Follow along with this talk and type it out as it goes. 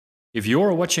If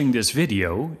you're watching this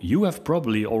video, you have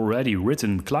probably already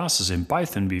written classes in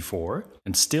Python before,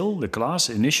 and still the class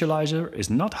initializer is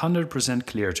not 100%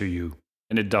 clear to you.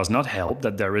 And it does not help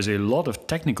that there is a lot of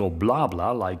technical blah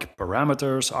blah like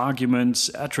parameters, arguments,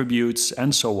 attributes,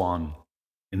 and so on.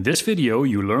 In this video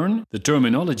you learn the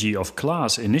terminology of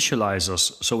class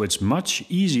initializers so it's much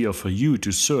easier for you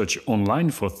to search online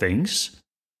for things,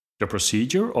 the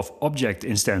procedure of object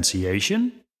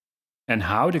instantiation, and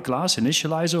how the class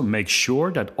initializer makes sure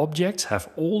that objects have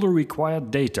all the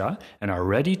required data and are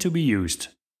ready to be used.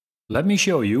 Let me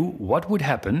show you what would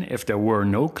happen if there were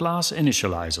no class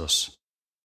initializers.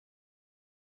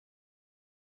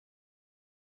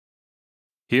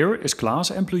 Here is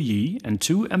class employee and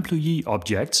two employee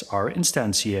objects are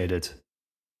instantiated.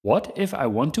 What if I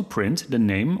want to print the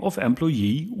name of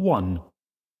employee 1?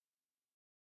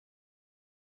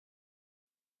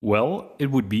 Well,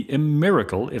 it would be a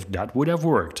miracle if that would have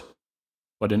worked.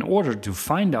 But in order to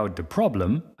find out the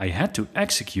problem, I had to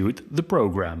execute the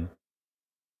program.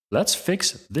 Let's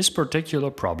fix this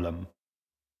particular problem.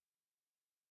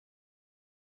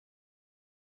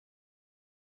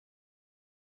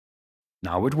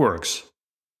 Now it works.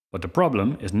 But the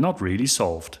problem is not really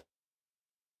solved.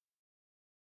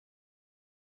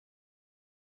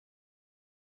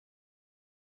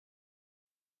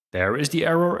 There is the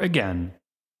error again.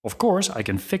 Of course, I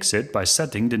can fix it by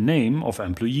setting the name of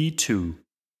employee 2.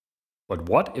 But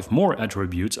what if more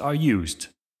attributes are used?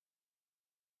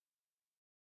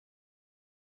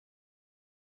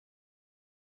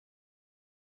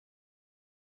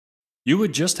 You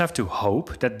would just have to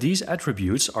hope that these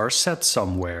attributes are set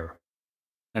somewhere.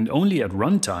 And only at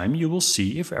runtime you will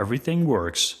see if everything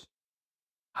works.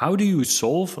 How do you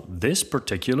solve this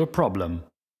particular problem?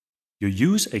 You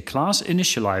use a class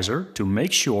initializer to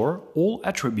make sure all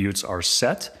attributes are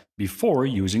set before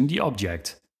using the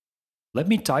object. Let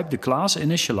me type the class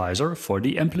initializer for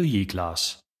the employee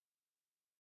class.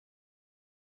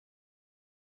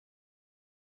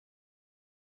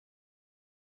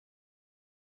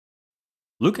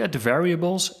 Look at the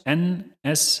variables n,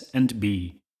 s, and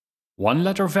b.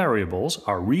 One-letter variables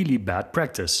are really bad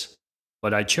practice,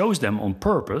 but I chose them on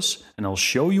purpose and I'll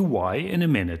show you why in a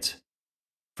minute.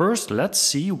 First, let's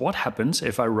see what happens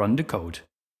if I run the code.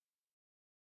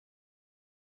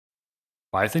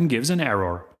 Python gives an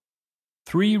error.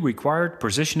 3 required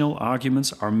positional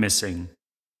arguments are missing.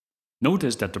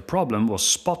 Notice that the problem was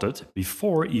spotted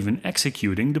before even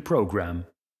executing the program.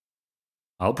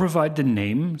 I'll provide the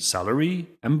name, salary,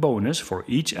 and bonus for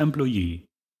each employee.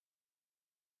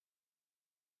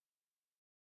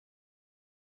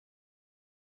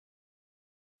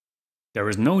 There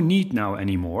is no need now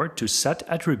anymore to set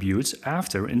attributes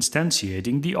after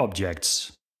instantiating the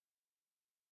objects.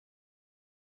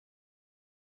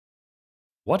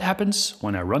 What happens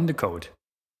when I run the code?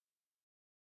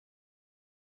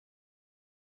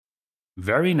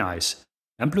 Very nice.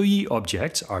 Employee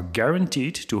objects are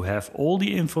guaranteed to have all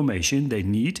the information they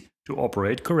need to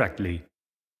operate correctly.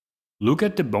 Look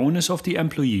at the bonus of the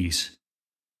employees.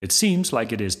 It seems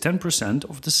like it is 10%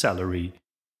 of the salary.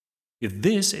 If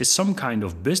this is some kind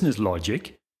of business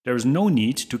logic, there is no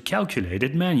need to calculate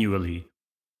it manually.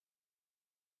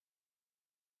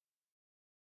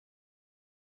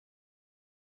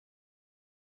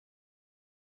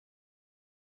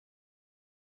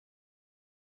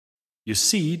 You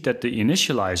see that the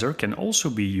initializer can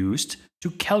also be used to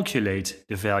calculate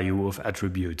the value of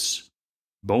attributes.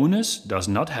 Bonus does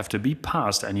not have to be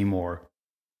passed anymore.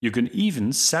 You can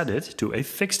even set it to a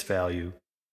fixed value.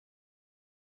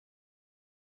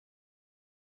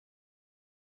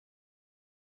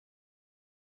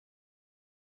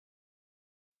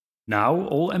 Now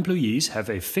all employees have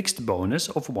a fixed bonus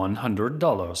of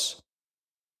 $100.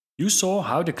 You saw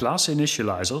how the class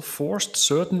initializer forced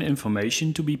certain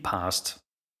information to be passed.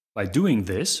 By doing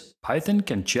this, Python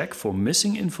can check for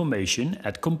missing information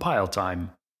at compile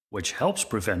time, which helps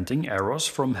preventing errors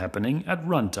from happening at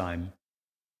runtime.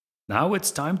 Now it's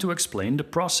time to explain the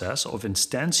process of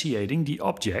instantiating the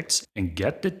objects and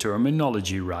get the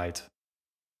terminology right.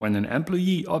 When an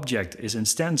employee object is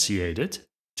instantiated,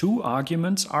 2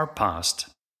 arguments are passed,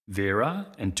 Vera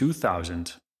and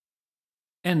 2000.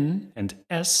 N and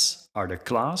S are the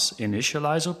class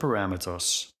initializer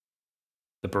parameters.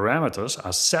 The parameters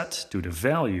are set to the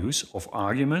values of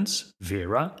arguments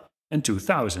Vera and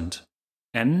 2000.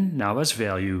 N now has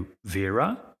value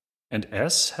Vera and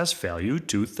S has value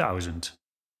 2000.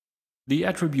 The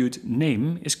attribute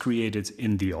name is created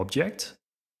in the object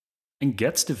and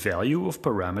gets the value of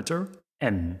parameter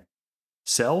N.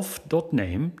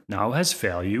 Self.name now has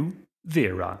value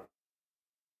Vera.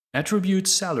 Attribute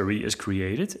salary is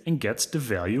created and gets the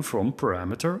value from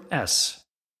parameter s.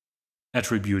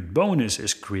 Attribute bonus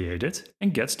is created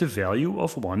and gets the value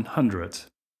of 100.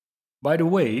 By the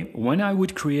way, when I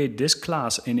would create this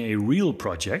class in a real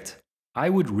project, I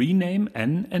would rename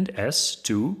n and s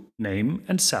to name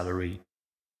and salary.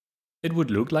 It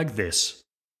would look like this.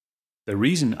 The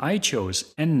reason I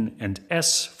chose n and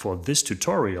s for this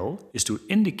tutorial is to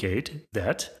indicate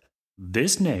that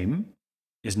this name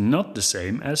is not the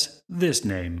same as this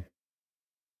name.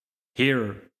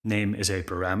 Here, name is a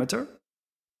parameter,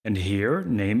 and here,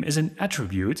 name is an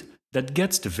attribute that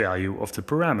gets the value of the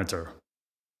parameter.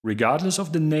 Regardless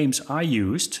of the names I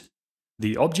used,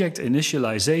 the object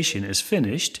initialization is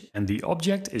finished and the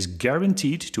object is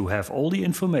guaranteed to have all the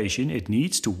information it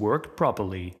needs to work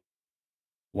properly.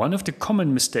 One of the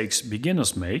common mistakes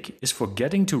beginners make is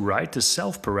forgetting to write the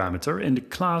self parameter in the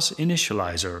class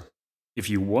initializer. If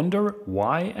you wonder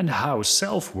why and how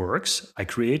self works, I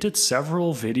created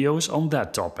several videos on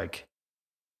that topic.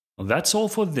 Well, that's all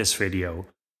for this video.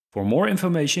 For more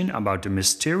information about the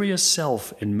mysterious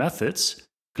self in methods,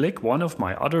 click one of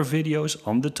my other videos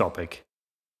on the topic.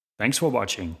 Thanks for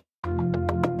watching.